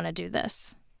NASA want to do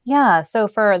this? Yeah, so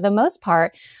for the most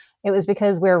part, it was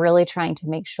because we're really trying to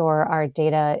make sure our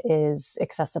data is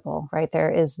accessible, right? There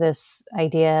is this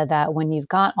idea that when you've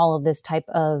got all of this type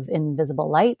of invisible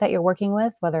light that you're working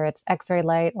with, whether it's X-ray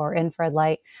light or infrared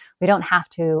light, we don't have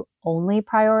to only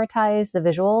prioritize the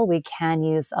visual. We can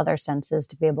use other senses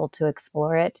to be able to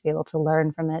explore it, to be able to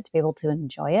learn from it, to be able to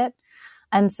enjoy it.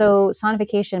 And so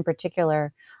sonification in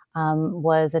particular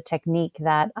was a technique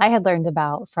that I had learned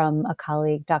about from a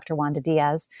colleague, Dr. Wanda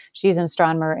Diaz. She's an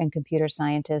astronomer and computer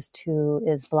scientist who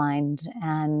is blind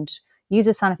and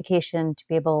uses sonification to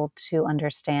be able to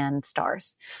understand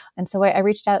stars. And so I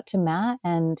reached out to Matt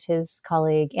and his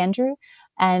colleague, Andrew,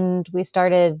 and we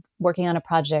started working on a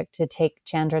project to take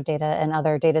Chandra data and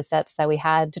other data sets that we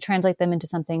had to translate them into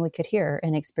something we could hear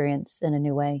and experience in a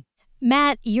new way.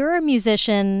 Matt, you're a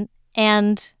musician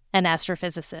and an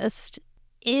astrophysicist.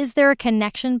 Is there a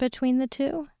connection between the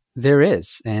two? There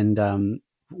is. And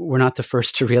we're not the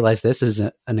first to realize this. This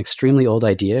is an extremely old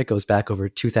idea. It goes back over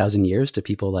 2,000 years to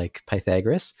people like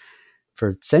Pythagoras.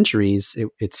 For centuries,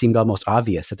 it seemed almost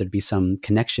obvious that there'd be some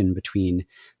connection between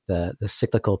the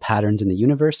cyclical patterns in the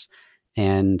universe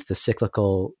and the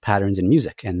cyclical patterns in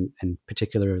music, and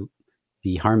particularly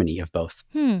the harmony of both.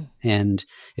 And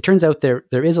it turns out there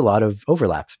is a lot of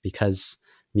overlap, because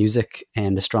music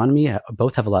and astronomy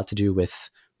both have a lot to do with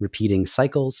repeating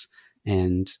cycles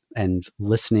and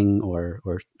listening or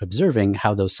observing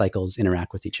how those cycles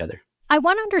interact with each other. I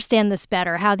want to understand this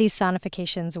better, how these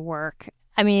sonifications work.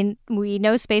 I mean, we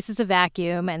know space is a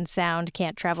vacuum and sound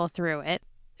can't travel through it.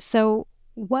 So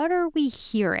what are we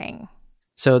hearing?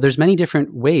 So there's many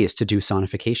different ways to do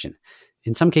sonification.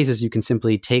 In some cases, you can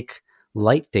simply take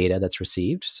light data that's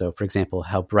received. So for example,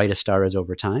 how bright a star is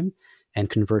over time, and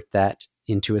convert that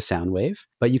into a sound wave.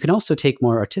 But you can also take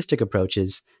more artistic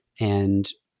approaches and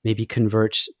maybe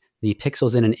convert the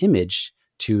pixels in an image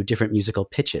to different musical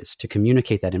pitches to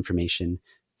communicate that information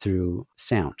through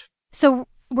sound. So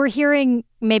we're hearing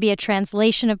maybe a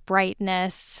translation of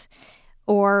brightness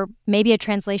or maybe a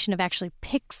translation of actually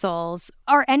pixels.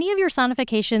 Are any of your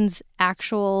sonifications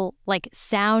actual like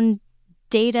sound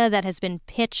data that has been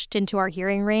pitched into our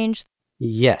hearing range?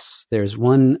 Yes, there's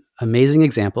one amazing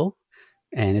example,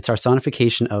 and it's our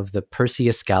sonification of the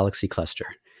Perseus galaxy cluster.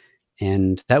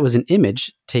 And that was an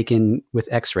image taken with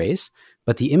X-rays,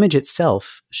 but the image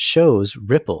itself shows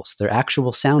ripples. They're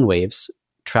actual sound waves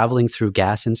traveling through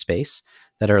gas in space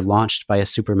that are launched by a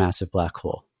supermassive black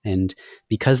hole. And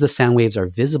because the sound waves are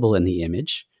visible in the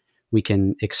image, we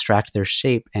can extract their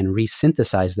shape and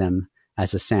resynthesize them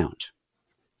as a sound.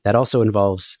 That also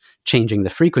involves changing the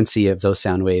frequency of those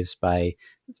sound waves by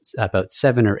about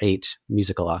 7 or 8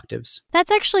 musical octaves.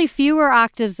 That's actually fewer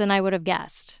octaves than I would have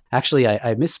guessed. Actually,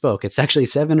 I misspoke. It's actually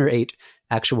 7 or 8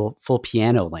 actual full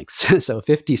piano lengths. So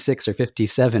 56 or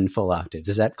 57 full octaves.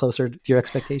 Is that closer to your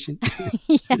expectation?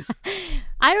 Yeah.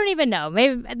 I don't even know.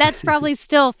 Maybe that's probably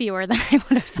still fewer than I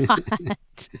would have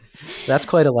thought. That's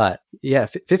quite a lot. Yeah,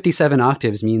 57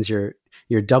 octaves means you're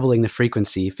doubling the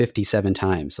frequency 57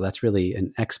 times. So that's really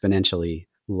an exponentially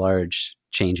large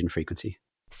change in frequency.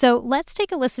 So let's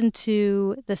take a listen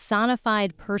to the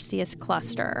sonified Perseus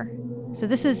cluster. So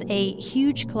this is a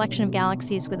huge collection of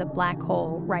galaxies with a black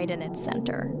hole right in its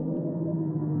center.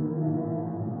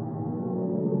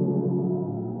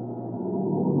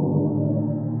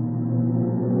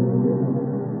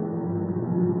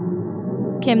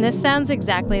 Kim, this sounds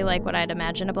exactly like what I'd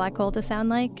imagine a black hole to sound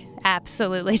like.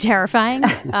 Absolutely terrifying.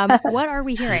 What are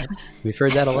we hearing? We've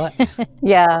heard that a lot.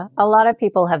 Yeah, a lot of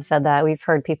people have said that. We've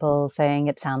heard people saying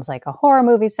it sounds like a horror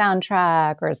movie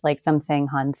soundtrack, or it's like something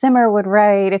Hans Zimmer would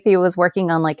write if he was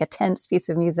working on like a tense piece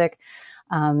of music.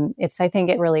 I think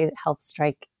it really helps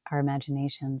strike our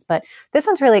imaginations. But this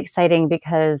one's really exciting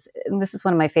because this is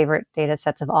one of my favorite data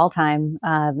sets of all time.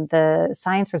 The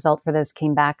science result for this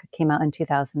came out in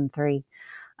 2003.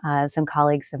 Some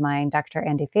colleagues of mine, Dr.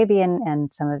 Andy Fabian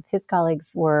and some of his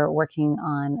colleagues, were working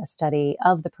on a study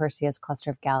of the Perseus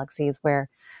cluster of galaxies where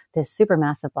this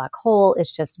supermassive black hole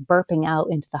is just burping out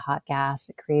into the hot gas,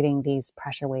 creating these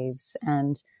pressure waves.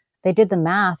 And they did the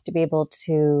math to be able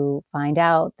to find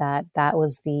out that that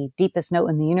was the deepest note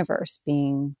in the universe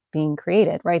being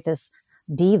created, right? This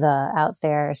diva out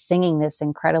there singing this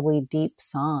incredibly deep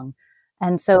song.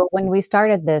 And so when we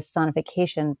started this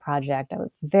sonification project, I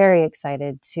was very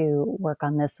excited to work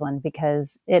on this one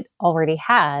because it already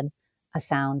had a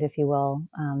sound, if you will,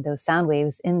 those sound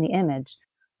waves in the image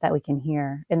that we can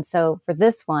hear. And so for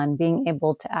this one, being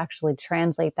able to actually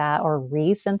translate that or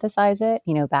re-synthesize it,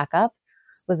 back up,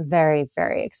 was very,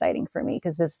 very exciting for me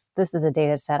because this is a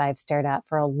data set I've stared at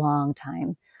for a long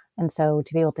time. And so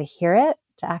to be able to hear it,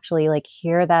 to actually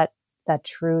hear that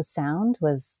true sound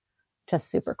was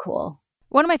just super cool.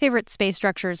 One of my favorite space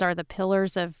structures are the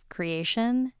pillars of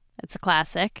creation. It's a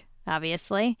classic,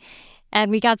 obviously.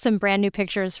 And we got some brand new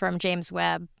pictures from James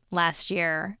Webb last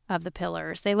year of the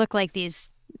pillars. They look like these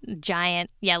giant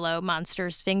yellow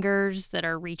monsters' fingers that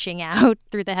are reaching out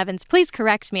through the heavens. Please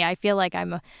correct me. I feel like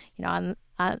I'm, on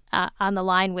the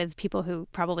line with people who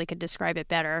probably could describe it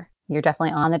better. You're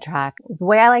definitely on the track. The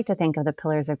way I like to think of the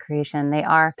pillars of creation, they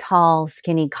are tall,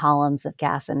 skinny columns of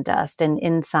gas and dust. And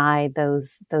inside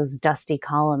those dusty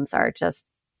columns are just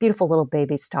beautiful little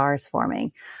baby stars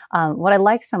forming. What I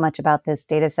like so much about this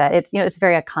data set, it's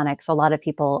very iconic. So a lot of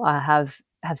people have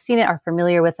seen it, are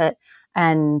familiar with it,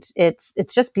 and it's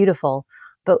just beautiful.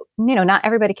 But, not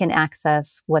everybody can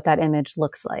access what that image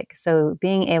looks like. So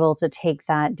being able to take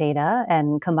that data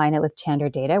and combine it with Chandra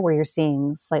data, where you're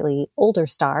seeing slightly older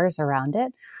stars around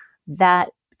it, that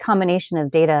combination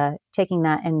of data, taking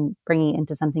that and bringing it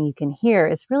into something you can hear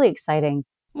is really exciting.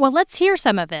 Well, let's hear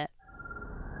some of it.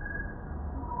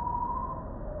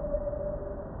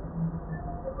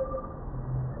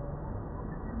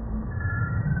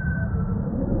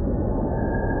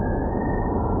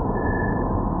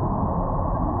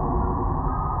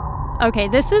 Okay,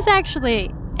 this is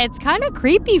actually, it's kind of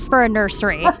creepy for a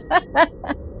nursery.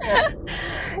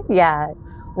 Yeah.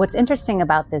 What's interesting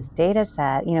about this data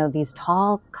set, these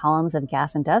tall columns of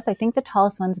gas and dust, I think the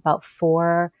tallest one's about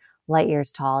 4 light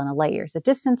years tall. And a light year is the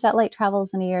distance that light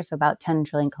travels in a year. So about 10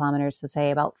 trillion kilometers, so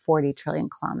say about 40 trillion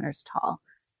kilometers tall.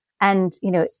 And,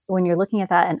 when you're looking at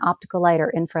that in optical light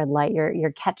or infrared light,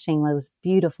 you're catching those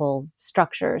beautiful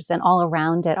structures. And all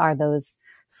around it are those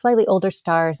slightly older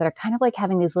stars that are kind of like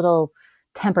having these little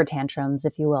temper tantrums,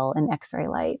 if you will, in X-ray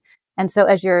light. And so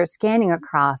as you're scanning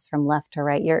across from left to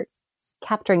right, you're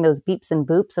capturing those beeps and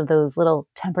boops of those little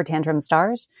temper tantrum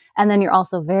stars. And then you're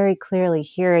also very clearly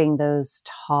hearing those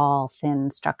tall,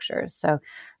 thin structures. So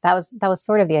that was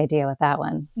sort of the idea with that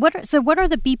one. What are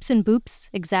the beeps and boops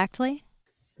exactly?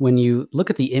 When you look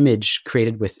at the image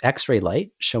created with X-ray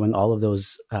light, showing all of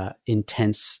those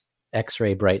intense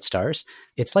X-ray bright stars,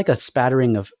 it's like a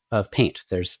spattering of paint.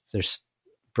 There's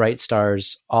bright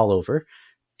stars all over.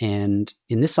 And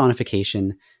in this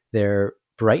sonification, their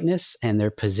brightness and their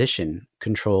position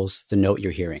controls the note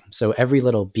you're hearing. So every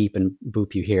little beep and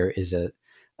boop you hear is a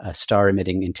star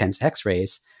emitting intense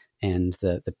X-rays, and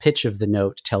the pitch of the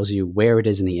note tells you where it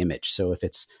is in the image. So if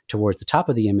it's towards the top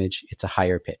of the image, it's a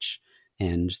higher pitch.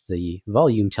 And the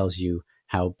volume tells you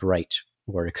how bright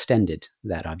or extended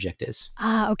that object is.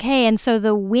 Okay. And so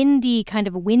the windy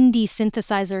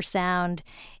synthesizer sound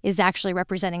is actually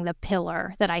representing the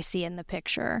pillar that I see in the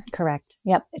picture. Correct.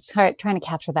 Yep. It's hard trying to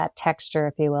capture that texture,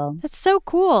 if you will. That's so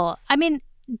cool. I mean,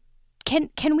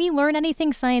 can we learn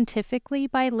anything scientifically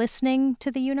by listening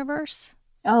to the universe?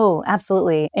 Oh,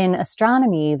 absolutely. In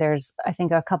astronomy, there's, I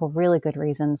think, a couple really good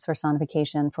reasons for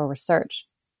sonification for research.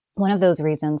 One of those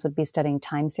reasons would be studying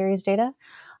time series data,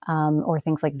 or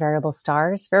things like variable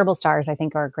stars. Variable stars, I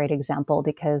think, are a great example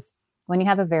because when you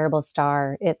have a variable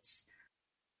star,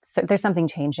 there's something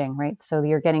changing, right? So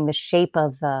you're getting the shape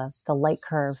of the light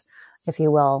curve, if you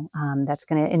will, that's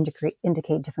going to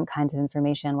indicate different kinds of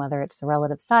information, whether it's the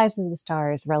relative sizes of the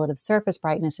stars, relative surface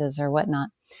brightnesses, or whatnot.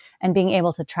 And being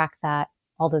able to track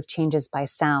all those changes by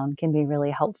sound can be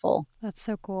really helpful. That's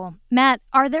so cool. Matt,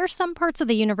 are there some parts of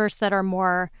the universe that are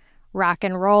more rock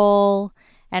and roll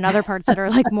and other parts that are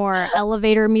like more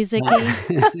elevator music-y?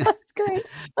 That's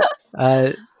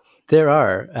great. There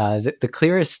are. The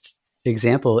clearest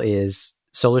example is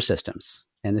solar systems.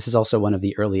 And this is also one of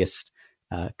the earliest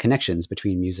connections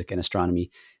between music and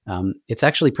astronomy. It's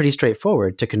actually pretty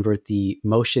straightforward to convert the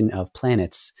motion of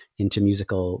planets into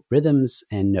musical rhythms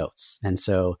and notes. And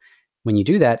so when you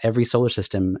do that, every solar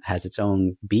system has its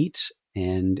own beat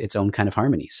and its own kind of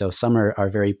harmony. So some are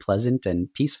very pleasant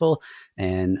and peaceful,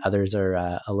 and others are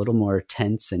a little more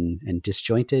tense and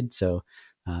disjointed. So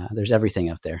there's everything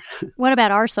out there. What about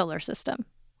our solar system?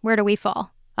 Where do we fall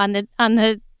on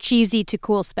the cheesy to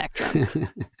cool spectrum?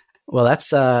 Well,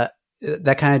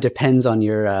 that kind of depends on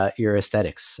your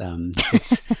aesthetics.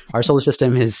 Our solar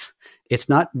system it's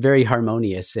not very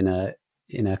harmonious in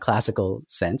a classical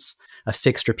sense, a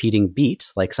fixed repeating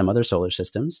beat like some other solar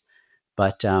systems,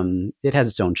 but it has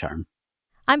its own charm.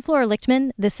 I'm Flora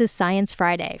Lichtman. This is Science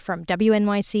Friday from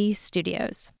WNYC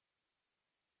Studios.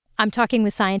 I'm talking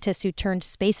with scientists who turned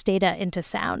space data into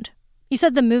sound. You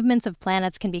said the movements of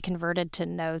planets can be converted to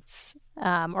notes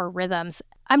or rhythms.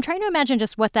 I'm trying to imagine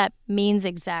just what that means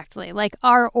exactly. Like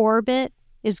our orbit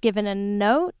is given a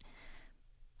note,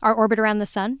 our orbit around the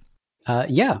sun?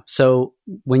 Yeah. So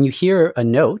when you hear a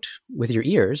note with your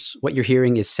ears, what you're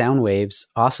hearing is sound waves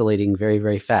oscillating very,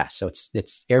 very fast. So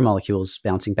it's air molecules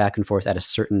bouncing back and forth at a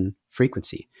certain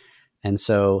frequency. And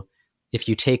so if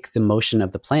you take the motion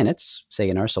of the planets, say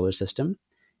in our solar system,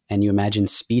 and you imagine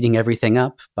speeding everything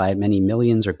up by many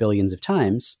millions or billions of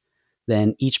times,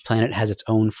 then each planet has its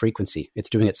own frequency. It's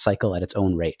doing its cycle at its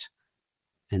own rate.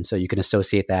 And so you can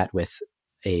associate that with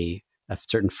a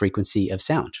certain frequency of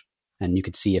sound. And you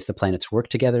could see if the planets work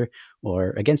together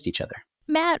or against each other.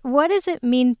 Matt, what does it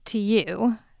mean to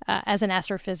you as an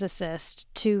astrophysicist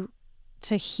to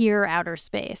hear outer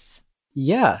space?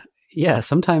 Yeah,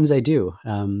 sometimes I do.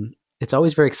 It's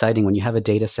always very exciting when you have a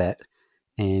data set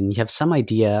and you have some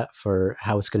idea for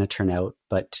how it's going to turn out,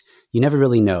 but you never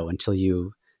really know until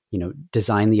you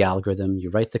design the algorithm, you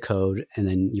write the code, and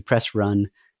then you press run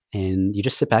and you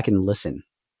just sit back and listen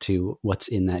to what's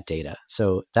in that data.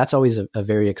 So that's always a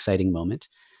very exciting moment.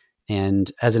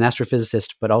 And as an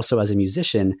astrophysicist, but also as a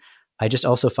musician, I just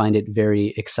also find it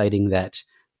very exciting that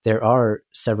there are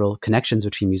several connections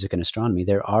between music and astronomy.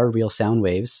 There are real sound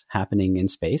waves happening in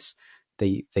space.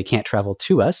 They can't travel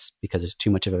to us because there's too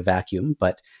much of a vacuum,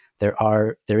 but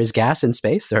there is gas in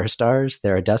space. There are stars,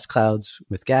 there are dust clouds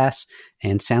with gas,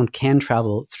 and sound can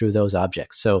travel through those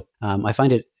objects. So I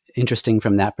find it interesting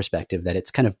from that perspective that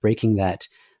it's kind of breaking that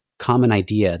common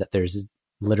idea that there's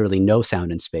literally no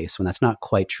sound in space, when that's not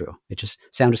quite true.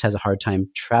 Sound just has a hard time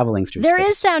traveling through space. There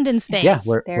is sound in space. Yeah,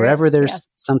 wherever there's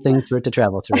something for it to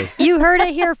travel through. You heard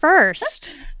it here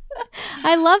first.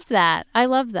 I love that.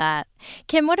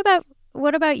 Kim, what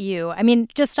about you? I mean,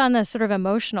 just on the sort of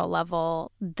emotional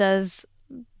level, does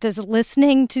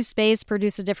listening to space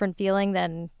produce a different feeling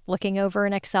than looking over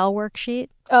an Excel worksheet?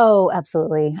 Oh,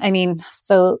 absolutely. I mean,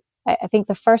 so I think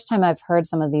the first time I've heard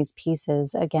some of these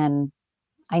pieces, again,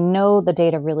 I know the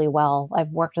data really well.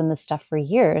 I've worked on this stuff for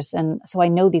years. And so I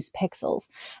know these pixels.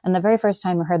 And the very first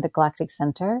time I heard the Galactic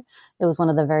Center, it was one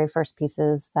of the very first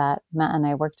pieces that Matt and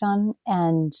I worked on.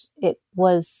 And it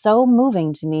was so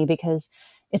moving to me because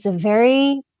it's a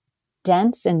very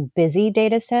dense and busy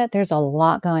data set. There's a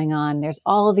lot going on. There's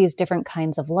all of these different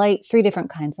kinds of light, 3 different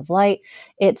kinds of light.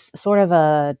 It's sort of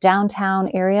a downtown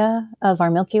area of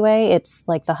our Milky Way. It's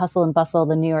like the hustle and bustle of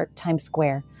the New York Times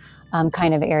Square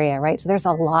kind of area, right? So there's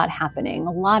a lot happening,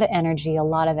 a lot of energy, a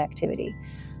lot of activity.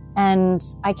 And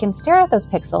I can stare at those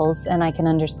pixels and I can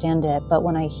understand it. But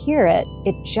when I hear it,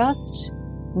 it just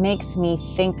makes me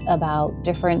think about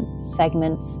different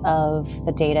segments of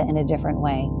the data in a different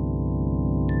way.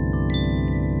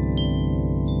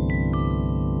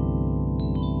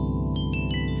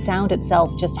 Sound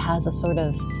itself just has a sort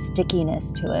of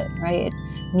stickiness to it, right?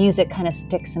 Music kind of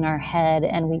sticks in our head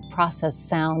and we process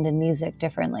sound and music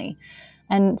differently.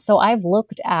 And so I've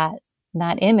looked at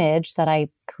that image that I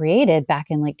created back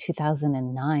in like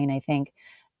 2009, I think,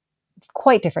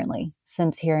 quite differently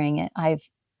since hearing it. I've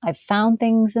found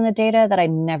things in the data that I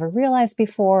never realized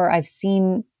before. I've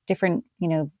seen different,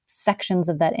 sections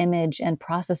of that image and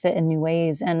process it in new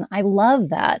ways. And I love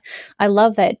that. I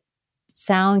love that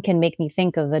sound can make me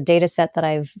think of a data set that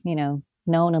I've, known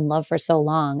and loved for so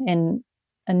long in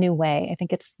a new way. I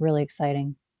think it's really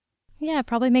exciting. Yeah, it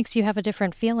probably makes you have a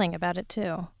different feeling about it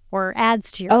too, or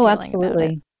adds to your feeling absolutely.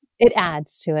 about it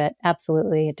adds to it.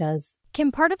 Absolutely, it does.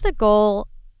 Kim, part of the goal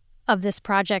of this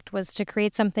project was to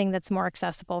create something that's more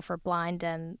accessible for blind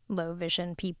and low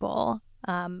vision people.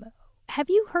 Have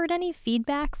you heard any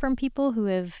feedback from people who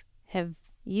have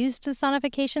used the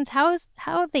sonifications? How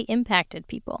have they impacted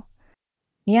people?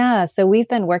 Yeah, so we've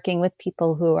been working with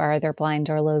people who are either blind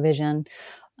or low vision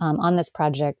on this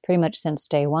project pretty much since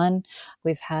day one.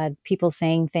 We've had people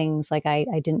saying things like, I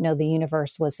didn't know the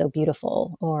universe was so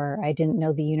beautiful, or I didn't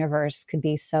know the universe could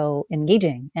be so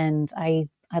engaging. And I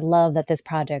love that this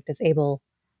project is able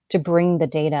to bring the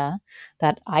data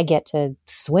that I get to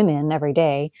swim in every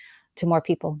day to more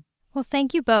people. Well,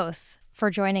 thank you both for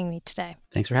joining me today.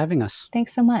 Thanks for having us.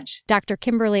 Thanks so much. Dr.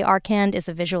 Kimberly Arcand is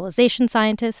a visualization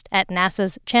scientist at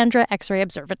NASA's Chandra X-ray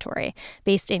Observatory,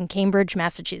 based in Cambridge,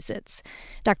 Massachusetts.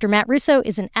 Dr. Matt Russo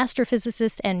is an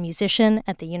astrophysicist and musician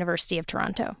at the University of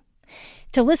Toronto.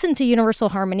 To listen to Universal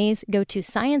Harmonies, go to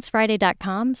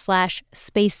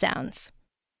sciencefriday.com/space sounds.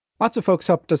 Lots of folks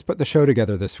helped us put the show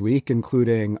together this week,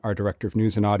 including our Director of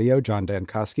News and Audio, John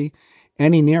Dankosky,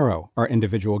 Annie Nero, our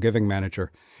Individual Giving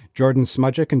Manager, Jordan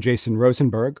Smudgick and Jason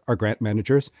Rosenberg, our Grant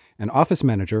Managers, and Office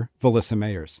Manager, Valissa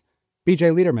Mayers.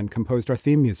 BJ Liederman composed our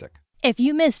theme music. If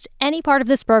you missed any part of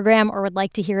this program or would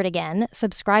like to hear it again,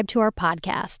 subscribe to our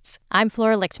podcasts. I'm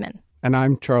Flora Lichtman. And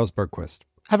I'm Charles Bergquist.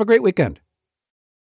 Have a great weekend.